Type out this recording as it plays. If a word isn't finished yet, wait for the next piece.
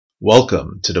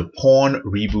Welcome to the Porn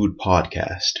Reboot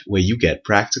Podcast, where you get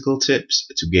practical tips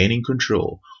to gaining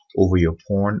control over your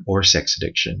porn or sex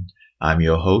addiction. I'm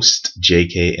your host,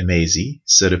 JK Emezi,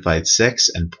 certified sex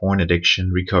and porn addiction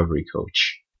recovery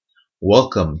coach.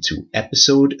 Welcome to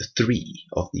episode 3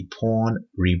 of the Porn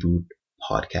Reboot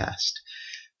Podcast.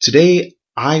 Today,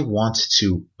 I want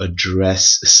to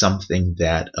address something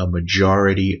that a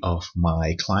majority of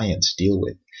my clients deal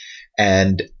with.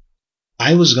 And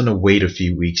I was going to wait a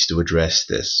few weeks to address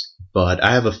this, but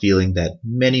I have a feeling that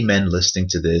many men listening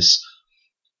to this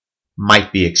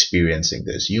might be experiencing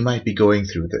this. You might be going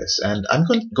through this. And I'm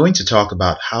going to talk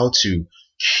about how to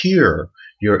cure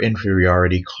your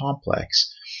inferiority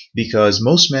complex, because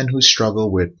most men who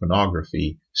struggle with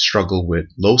pornography struggle with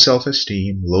low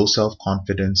self-esteem, low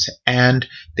self-confidence, and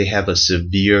they have a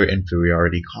severe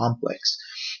inferiority complex.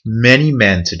 Many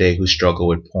men today who struggle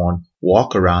with porn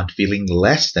walk around feeling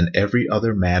less than every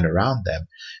other man around them.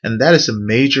 And that is a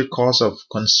major cause of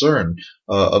concern,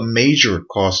 a major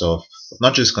cause of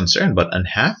not just concern, but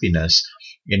unhappiness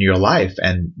in your life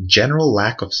and general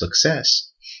lack of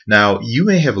success. Now, you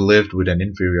may have lived with an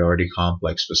inferiority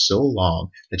complex for so long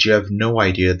that you have no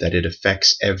idea that it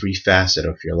affects every facet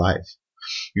of your life.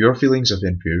 Your feelings of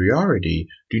inferiority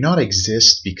do not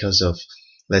exist because of,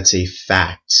 let's say,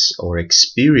 facts or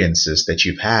experiences that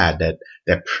you've had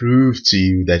that prove to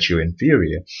you that you're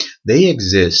inferior. They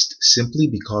exist simply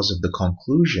because of the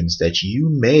conclusions that you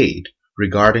made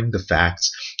regarding the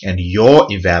facts and your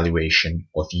evaluation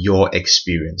of your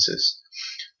experiences.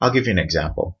 I'll give you an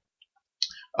example.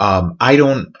 I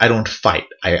don't fight.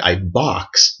 I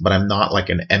box, but I'm not like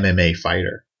an MMA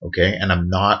fighter, okay? And I'm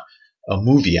not a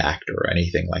movie actor or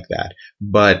anything like that.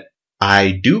 But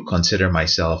I do consider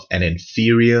myself an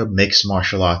inferior mixed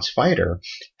martial arts fighter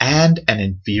and an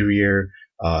inferior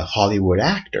Hollywood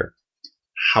actor.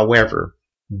 However,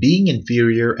 being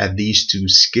inferior at these two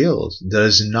skills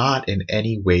does not in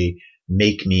any way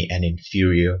make me an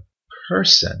inferior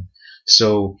person.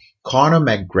 So Conor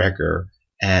McGregor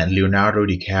and Leonardo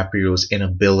DiCaprio's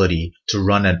inability to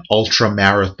run an ultra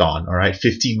marathon, all right,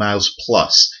 50 miles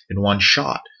plus in one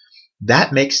shot,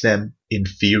 that makes them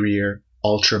inferior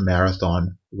ultra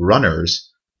marathon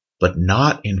runners, but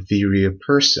not inferior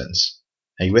persons.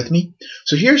 Are you with me?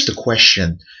 So here's the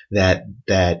question that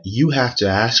you have to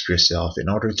ask yourself in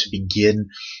order to begin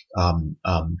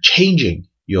changing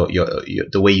your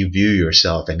the way you view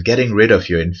yourself and getting rid of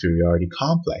your inferiority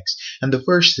complex. And the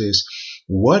first is,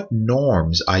 what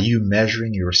norms are you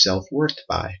measuring your self-worth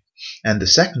by? And the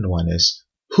second one is,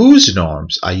 whose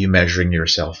norms are you measuring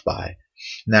yourself by?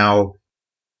 Now,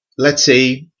 let's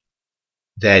say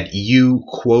that you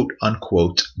quote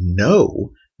unquote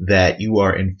know that you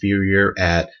are inferior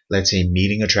at, let's say,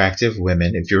 meeting attractive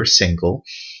women if you're single,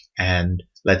 and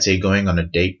let's say going on a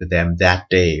date with them that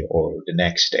day or the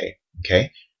next day,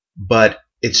 okay? But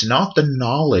it's not the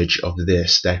knowledge of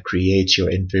this that creates your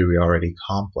inferiority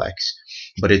complex,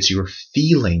 but it's your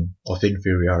feeling of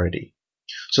inferiority.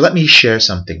 So let me share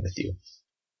something with you.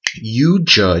 You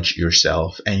judge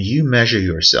yourself and you measure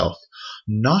yourself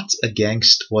not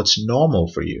against what's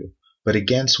normal for you, but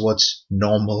against what's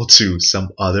normal to some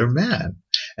other man.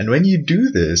 And when you do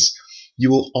this,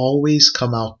 you will always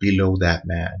come out below that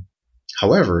man.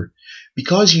 However,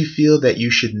 because you feel that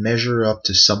you should measure up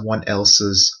to someone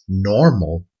else's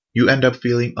normal, you end up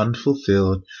feeling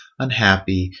unfulfilled,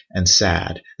 unhappy, and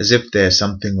sad, as if there's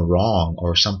something wrong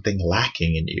or something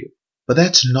lacking in you. But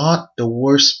that's not the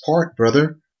worst part,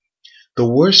 brother. The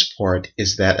worst part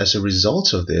is that as a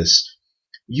result of this,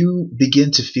 you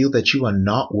begin to feel that you are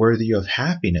not worthy of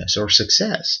happiness or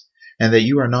success, and that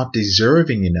you are not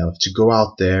deserving enough to go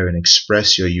out there and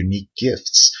express your unique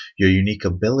gifts, your unique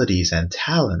abilities and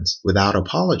talents without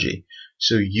apology.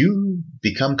 So you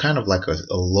become kind of like a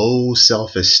low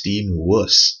self-esteem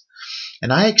wuss.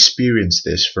 And I experienced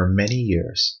this for many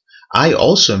years. I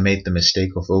also made the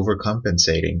mistake of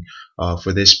overcompensating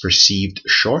for this perceived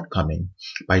shortcoming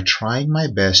by trying my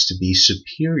best to be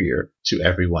superior to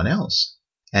everyone else.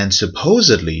 And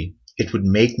supposedly, it would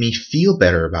make me feel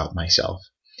better about myself.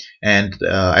 And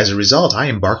as a result, I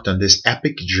embarked on this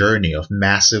epic journey of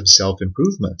massive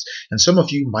self-improvement. And some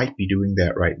of you might be doing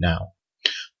that right now.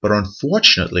 But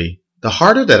unfortunately, the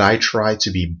harder that I tried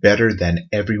to be better than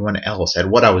everyone else at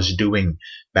what I was doing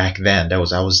back then, I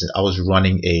was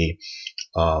running a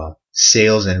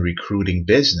sales and recruiting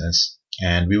business,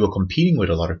 and we were competing with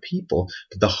a lot of people.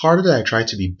 But the harder that I tried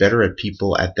to be better at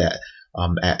people at that,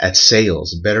 at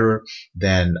sales, better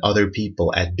than other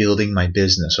people at building my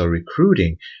business or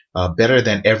recruiting, better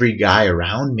than every guy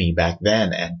around me back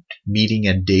then, and meeting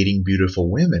and dating beautiful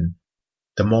women,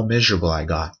 the more miserable I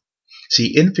got.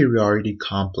 See, inferiority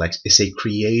complex is a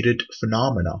created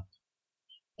phenomenon.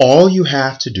 All you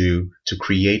have to do to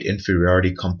create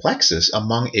inferiority complexes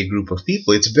among a group of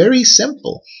people, it's very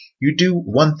simple. You do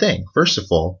one thing. First of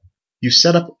all, you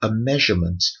set up a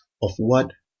measurement of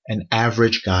what an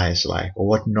average guy is like or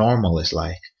what normal is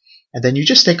like. And then you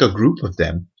just take a group of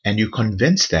them and you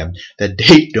convince them that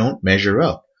they don't measure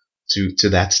up to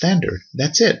that standard.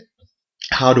 That's it.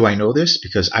 How do I know this?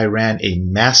 Because I ran a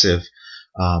massive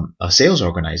a sales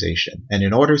organization. And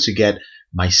in order to get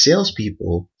my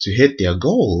salespeople to hit their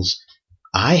goals,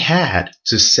 I had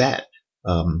to set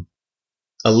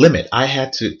a limit. I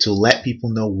had to let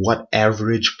people know what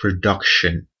average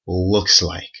production looks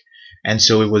like. And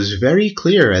so it was very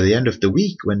clear at the end of the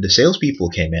week when the salespeople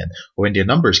came in or when their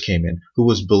numbers came in who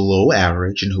was below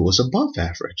average and who was above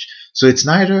average. So it's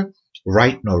neither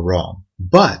right nor wrong.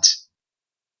 But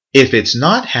if it's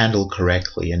not handled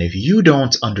correctly and if you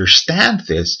don't understand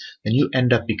this, then you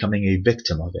end up becoming a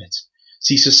victim of it.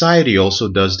 See, society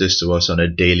also does this to us on a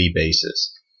daily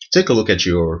basis. Take a look at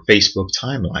your Facebook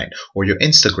timeline or your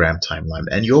Instagram timeline,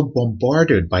 and you're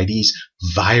bombarded by these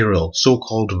viral,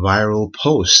 so-called viral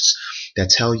posts that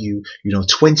tell you,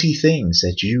 20 things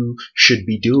that you should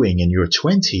be doing in your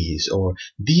 20s, or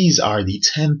these are the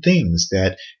 10 things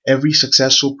that every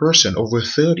successful person over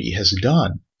 30 has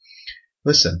done.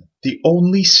 Listen, the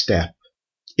only step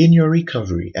in your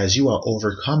recovery as you are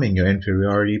overcoming your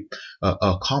inferiority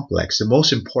complex, the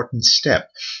most important step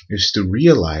is to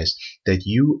realize that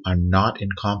you are not in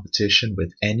competition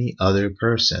with any other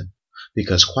person.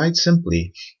 Because quite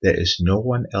simply, there is no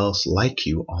one else like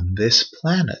you on this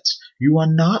planet. You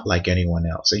are not like anyone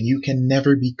else, and you can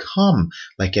never become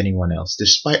like anyone else,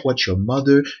 despite what your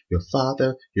mother, your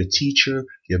father, your teacher,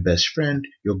 your best friend,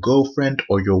 your girlfriend,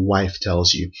 or your wife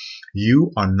tells you.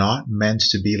 You are not meant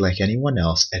to be like anyone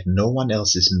else, and no one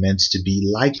else is meant to be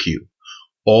like you.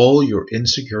 All your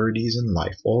insecurities in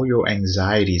life, all your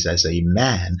anxieties as a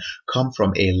man come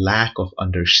from a lack of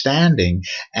understanding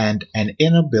and an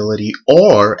inability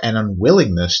or an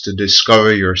unwillingness to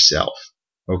discover yourself.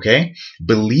 Okay?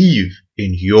 Believe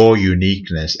in your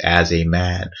uniqueness as a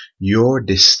man, your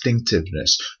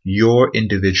distinctiveness, your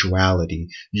individuality,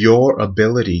 your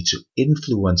ability to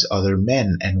influence other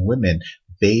men and women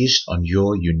based on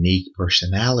your unique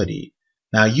personality.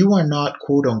 Now, you are not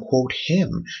quote unquote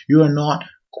him. You are not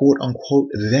quote unquote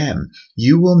them.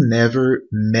 You will never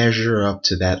measure up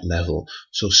to that level.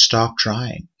 So stop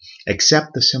trying. Accept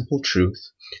the simple truth,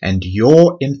 and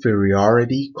your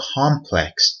inferiority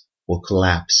complex will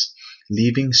collapse,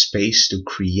 leaving space to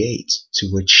create,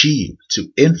 to achieve,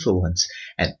 to influence,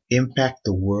 and impact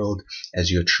the world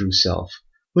as your true self.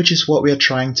 Which is what we are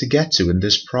trying to get to in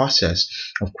this process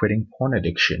of quitting porn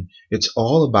addiction. It's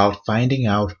all about finding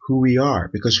out who we are,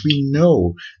 because we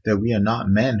know that we are not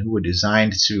men who are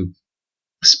designed to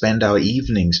spend our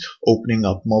evenings opening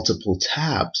up multiple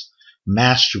tabs,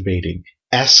 masturbating,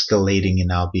 escalating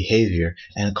in our behavior,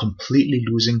 and completely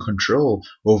losing control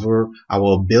over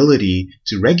our ability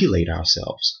to regulate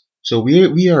ourselves. So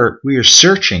we are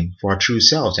searching for our true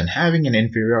selves, and having an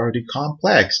inferiority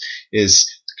complex is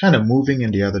kind of moving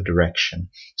in the other direction.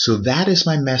 So that is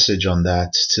my message on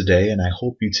that today, and I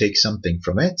hope you take something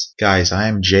from it. Guys, I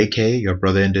am JK, your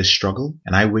brother in this struggle,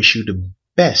 and I wish you the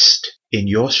best in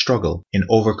your struggle in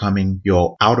overcoming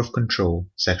your out of control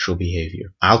sexual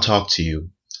behavior. I'll talk to you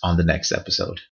on the next episode.